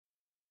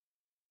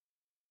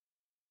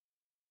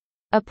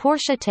A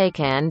Porsche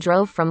Taycan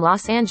drove from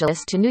Los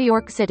Angeles to New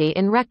York City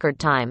in record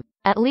time,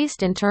 at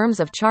least in terms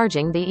of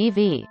charging the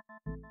EV.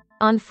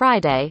 On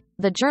Friday,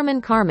 the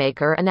German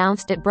carmaker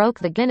announced it broke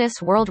the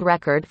Guinness World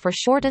Record for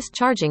shortest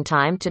charging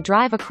time to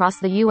drive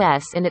across the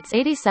U.S. in its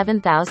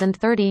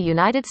 87,030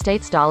 United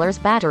States dollars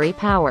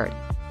battery-powered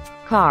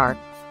car.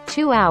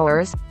 2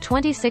 hours,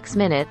 26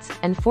 minutes,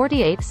 and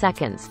 48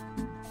 seconds.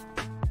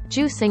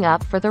 Juicing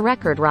up for the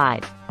record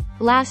ride.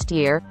 Last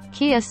year,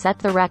 Kia set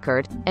the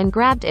record, and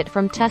grabbed it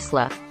from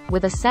Tesla,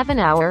 with a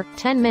 7-hour,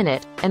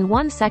 10-minute, and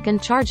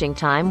 1-second charging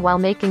time while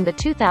making the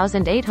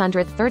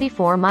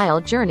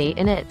 2,834-mile journey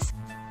in its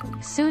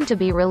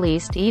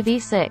soon-to-be-released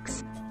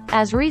EV6.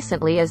 As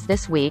recently as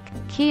this week,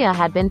 Kia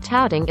had been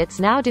touting its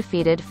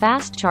now-defeated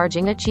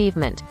fast-charging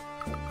achievement.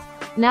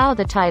 Now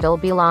the title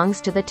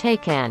belongs to the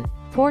Taycan,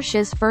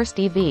 Porsche's first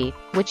EV,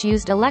 which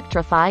used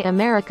Electrify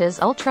America's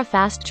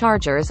ultra-fast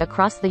chargers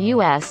across the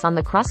U.S. on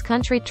the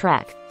cross-country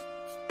trek.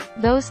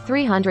 Those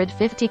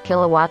 350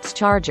 kilowatts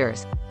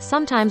chargers,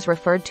 sometimes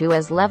referred to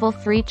as Level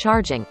 3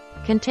 charging,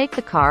 can take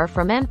the car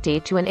from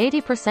empty to an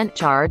 80%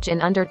 charge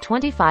in under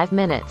 25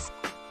 minutes.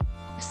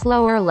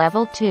 Slower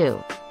Level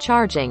 2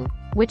 charging,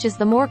 which is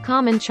the more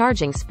common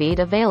charging speed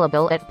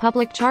available at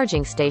public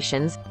charging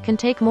stations, can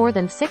take more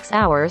than 6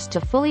 hours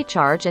to fully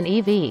charge an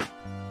EV.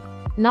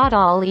 Not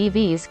all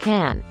EVs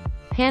can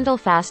handle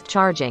fast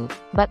charging,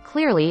 but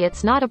clearly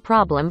it's not a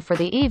problem for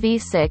the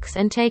EV6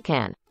 and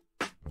Taycan.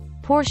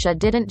 Porsche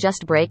didn't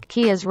just break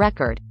Kia's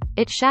record,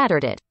 it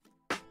shattered it.